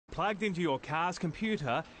Plugged into your car's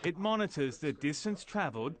computer, it monitors the distance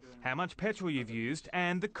travelled, how much petrol you've used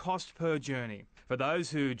and the cost per journey. For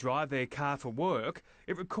those who drive their car for work,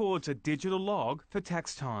 it records a digital log for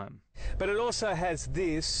tax time. But it also has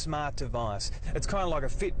this smart device. It's kind of like a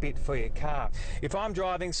Fitbit for your car. If I'm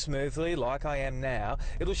driving smoothly like I am now,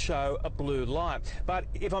 it'll show a blue light. But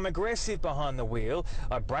if I'm aggressive behind the wheel,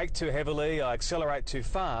 I brake too heavily, I accelerate too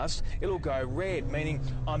fast, it'll go red, meaning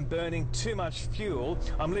I'm burning too much fuel.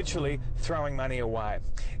 I'm literally throwing money away.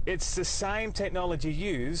 It's the same technology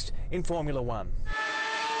used in Formula One.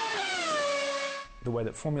 The way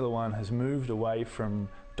that Formula One has moved away from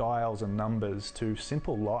dials and numbers to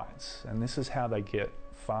simple lights, and this is how they get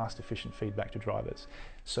fast, efficient feedback to drivers.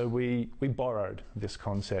 So we borrowed this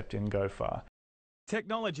concept in GOFAR.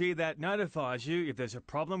 Technology that notifies you if there's a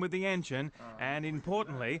problem with the engine and,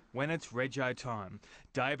 importantly, when it's rego time.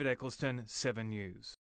 David Eccleston, 7 News.